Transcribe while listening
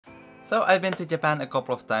So I've been to Japan a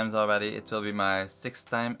couple of times already. It will be my 6th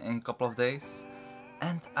time in a couple of days.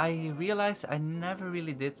 And I realized I never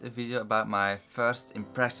really did a video about my first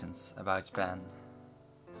impressions about Japan.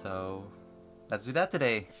 So let's do that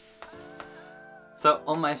today. So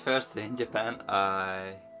on my first day in Japan,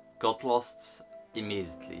 I got lost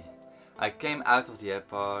immediately. I came out of the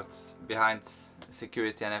airport, behind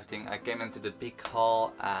security and everything. I came into the big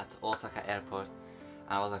hall at Osaka airport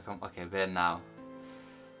and I was like, okay, where now?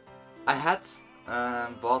 I had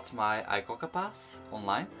bought my Ikoka pass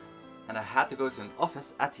online and I had to go to an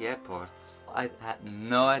office at the airport. I had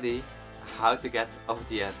no idea how to get out of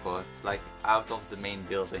the airport, like out of the main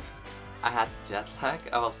building. I had jet lag,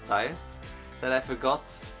 I was tired, that I forgot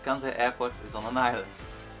Kansai airport is on an island.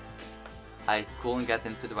 I couldn't get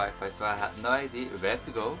into the Wi-Fi, so I had no idea where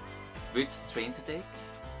to go, which train to take,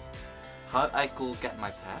 how I could get my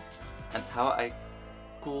pass, and how I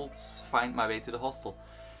could find my way to the hostel.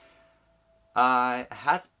 I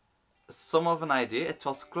had some of an idea. It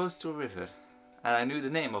was close to a river and I knew the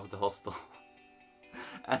name of the hostel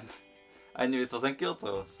and I knew it was in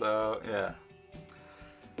Kyoto, so yeah.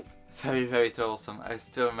 Very troublesome. I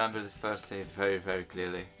still remember the first day very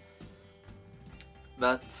clearly.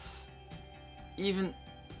 But even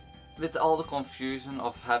with all the confusion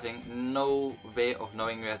of having no way of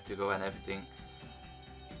knowing where to go and everything,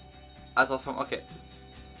 I thought okay,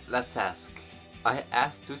 let's ask. I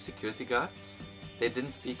asked 2 security guards. They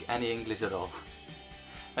didn't speak any English at all.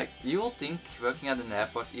 Like, you will think working at an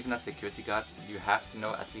airport, even as security guards, you have to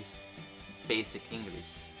know at least basic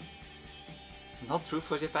English. Not true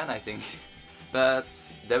for Japan, I think. But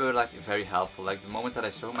they were like very helpful. Like the moment that I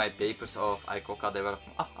showed my papers of Ikoka, they were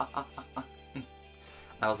like,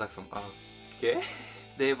 I was like okay.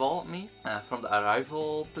 They walked me from the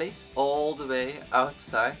arrival place all the way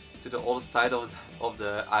outside to the other side of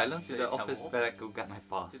the island, to the office where I could get my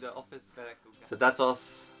pass. So that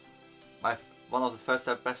was one of the first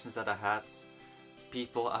impressions that I had.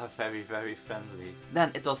 People are very friendly.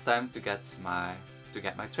 Then it was time to get my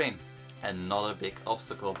train. Another big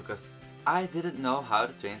obstacle, because I didn't know how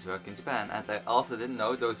the trains work in Japan, and I also didn't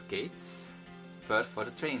know those gates were for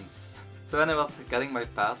the trains. So when I was getting my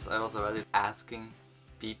pass, I was already asking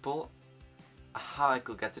people how I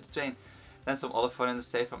could get to the train. Then some other foreigners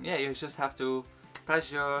say yeah, you just have to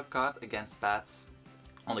press your card against pads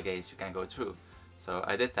on the gates, you can go through. So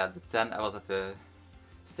I did that, but then I was at the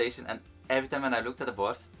station and every time when I looked at the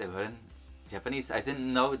boards, they were in Japanese. I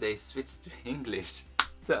didn't know they switched to English.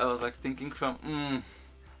 So I was like thinking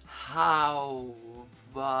how,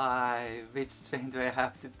 why, which train do I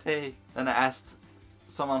have to take? Then I asked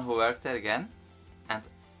someone who worked there again, and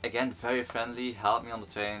again very friendly, helped me on the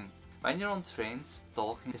train. When you're on trains,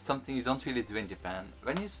 talking is something you don't really do in Japan.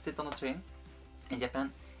 When you sit on a train in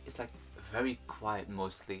Japan, it's like very quiet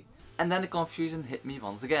mostly. And then the confusion hit me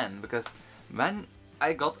once again, because when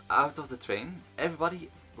I got out of the train, everybody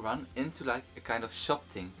ran into like a kind of shop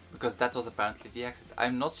thing, because that was apparently the exit.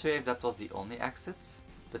 I'm not sure if that was the only exit,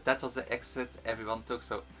 but that was the exit everyone took.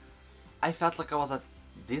 So I felt like I was at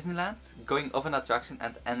Disneyland, going off an attraction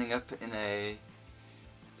and ending up in a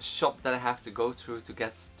shop that I have to go through to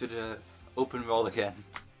get to the open world again.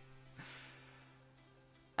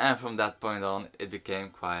 And from that point on it became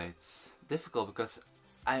quite difficult, because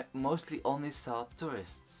I mostly only saw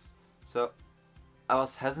tourists. So I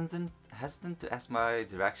was hesitant to ask my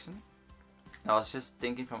direction. I was just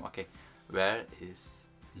thinking okay, where is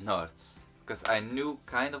north? Because I knew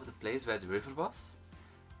kind of the place where the river was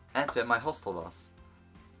and where my hostel was.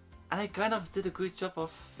 And I kind of did a good job of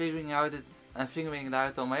figuring it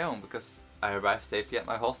out on my own, because I arrived safely at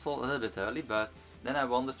my hostel a little bit early, but then I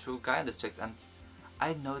wandered through Kaya district and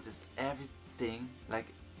I noticed everything, like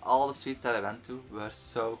all the streets that I went to were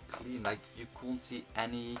so clean, like you couldn't see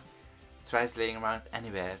any trash laying around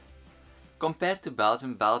anywhere. Compared to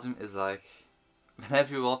Belgium, Belgium is like,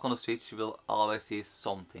 whenever you walk on the streets you will always see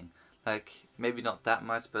something. Like, maybe not that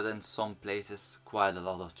much, but in some places quite a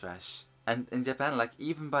lot of trash. And in Japan, like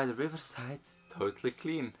even by the riverside, totally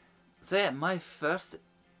clean. So yeah, my first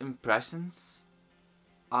impressions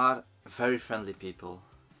are very friendly people.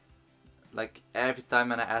 Like every time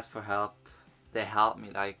when I ask for help, they help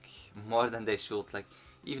me like more than they should. Like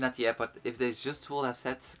even at the airport, if they just would have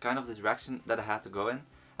said kind of the direction that I had to go in,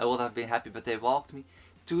 I would have been happy, but they walked me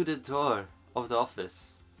to the door of the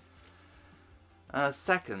office.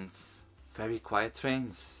 Second, very quiet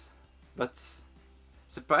trains. But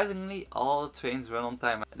surprisingly, all the trains run on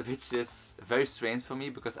time, which is very strange for me,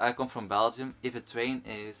 because I come from Belgium. If a train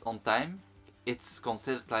is on time, it's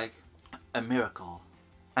considered like a miracle.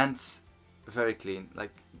 And very clean.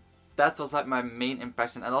 Like that was like my main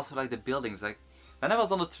impression, and also like the buildings. Like When I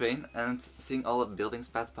was on the train and seeing all the buildings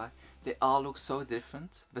pass by, they all look so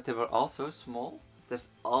different, but they were all so small. There's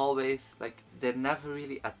always, like, they're never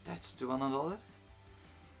really attached to one another.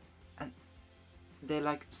 And they're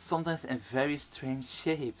like sometimes in very strange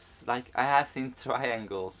shapes. Like, I have seen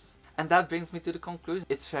triangles. And that brings me to the conclusion.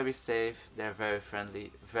 It's very safe, they're very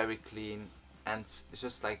friendly, very clean, and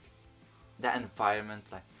just like the environment.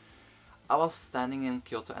 Like, I was standing in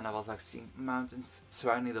Kyoto and I was like seeing mountains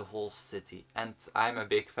surrounding the whole city. And I'm a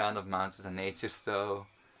big fan of mountains and nature, so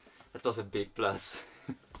that was a big plus.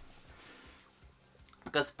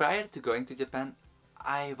 Because prior to going to Japan,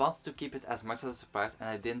 I wanted to keep it as much as a surprise and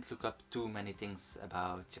I didn't look up too many things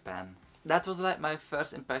about Japan. That was like my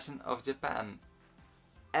first impression of Japan.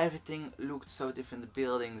 Everything looked so different. The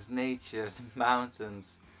buildings, nature, the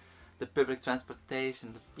mountains, the public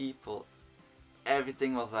transportation, the people.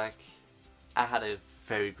 Everything was like, I had a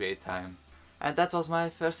very great time. And that was my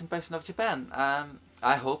first impression of Japan.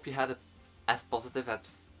 I hope you had as positive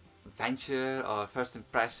adventure or first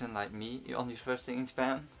impression like me on your first thing in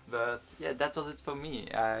Japan. But yeah, that was it for me.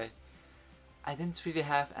 I didn't really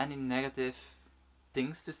have any negative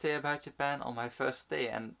things to say about Japan on my first day,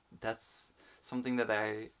 and that's something that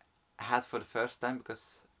I had for the first time,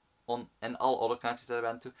 because in all other countries that I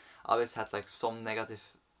went to, I always had like some negative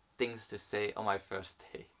things to say on my first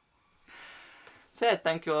day. So yeah,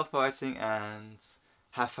 thank you all for watching and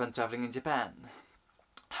have fun traveling in Japan.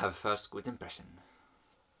 Have a first good impression.